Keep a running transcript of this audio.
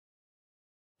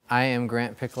I am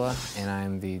Grant Pichla, and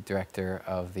I'm the director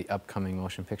of the upcoming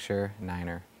motion picture,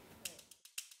 Niner.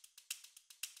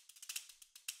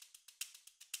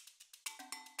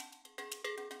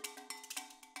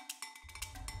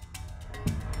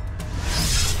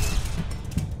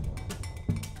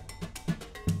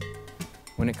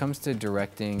 When it comes to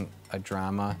directing a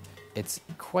drama, it's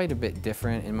quite a bit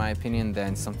different, in my opinion,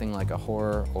 than something like a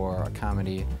horror or a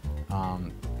comedy,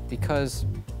 because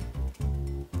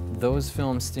those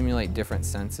films stimulate different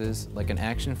senses. Like an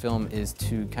action film is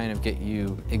to kind of get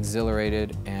you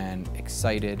exhilarated and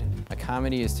excited. A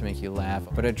comedy is to make you laugh,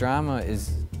 but a drama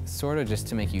is sort of just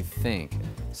to make you think.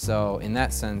 So in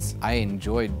that sense, I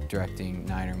enjoyed directing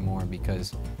Niner more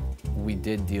because we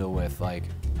did deal with like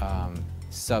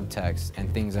subtext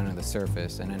and things under the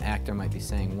surface, and an actor might be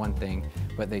saying one thing,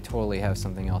 but they totally have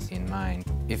something else in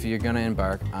mind. If you're gonna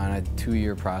embark on a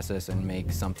 2-year process and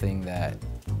make something that,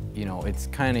 you know, it's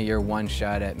kind of your one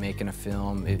shot at making a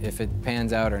film. If it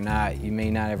pans out or not, you may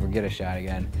not ever get a shot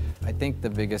again. I think the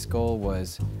biggest goal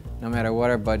was, no matter what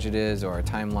our budget is, or our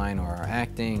timeline, or our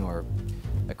acting, or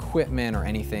equipment, or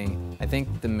anything, I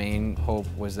think the main hope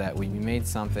was that we made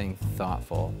something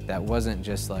thoughtful that wasn't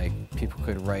just like people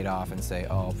could write off and say,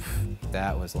 oh,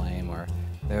 that was lame, or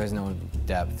there was no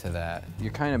depth to that.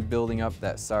 You're kind of building up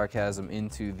that sarcasm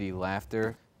into the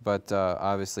laughter, but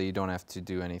obviously you don't have to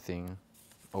do anything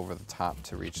over the top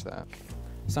to reach that.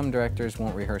 Some directors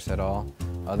won't rehearse at all.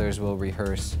 Others will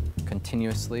rehearse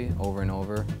continuously over and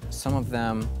over. Some of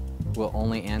them will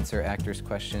only answer actors'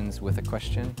 questions with a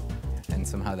question, and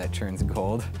somehow that turns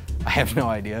gold. I have no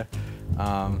idea.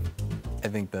 I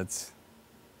think that's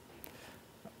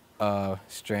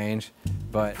strange.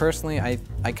 But personally,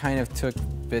 I kind of took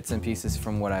bits and pieces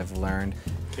from what I've learned.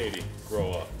 Katie,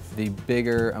 grow up. The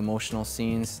bigger emotional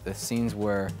scenes, the scenes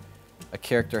where a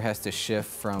character has to shift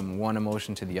from one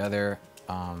emotion to the other,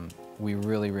 we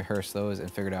really rehearsed those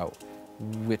and figured out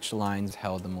which lines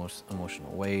held the most emotional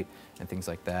weight and things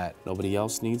like that. Nobody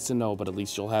else needs to know, but at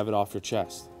least you'll have it off your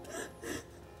chest.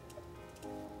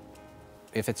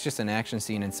 If it's just an action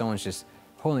scene and someone's just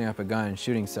holding up a gun and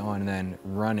shooting someone and then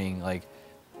running, like,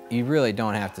 you really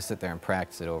don't have to sit there and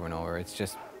practice it over and over. It's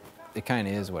just, it kind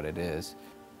of is what it is.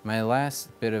 My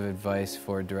last bit of advice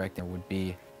for directing would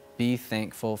be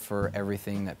thankful for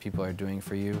everything that people are doing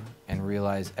for you, and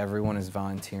realize everyone is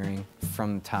volunteering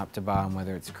from top to bottom,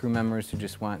 whether it's crew members who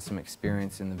just want some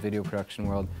experience in the video production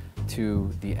world,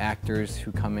 to the actors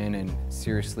who come in and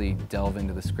seriously delve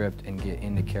into the script and get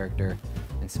into character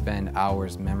and spend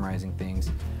hours memorizing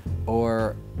things,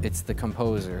 or it's the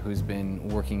composer who's been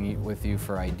working with you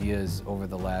for ideas over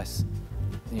the last,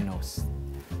 you know,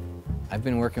 I've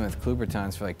been working with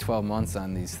Klubertons for like 12 months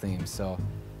on these themes, so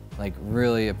like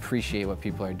really appreciate what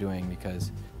people are doing,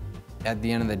 because at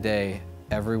the end of the day,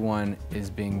 everyone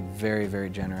is being very, very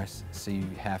generous, so you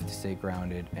have to stay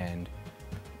grounded, and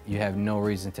you have no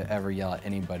reason to ever yell at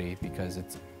anybody because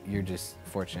you're just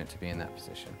fortunate to be in that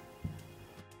position.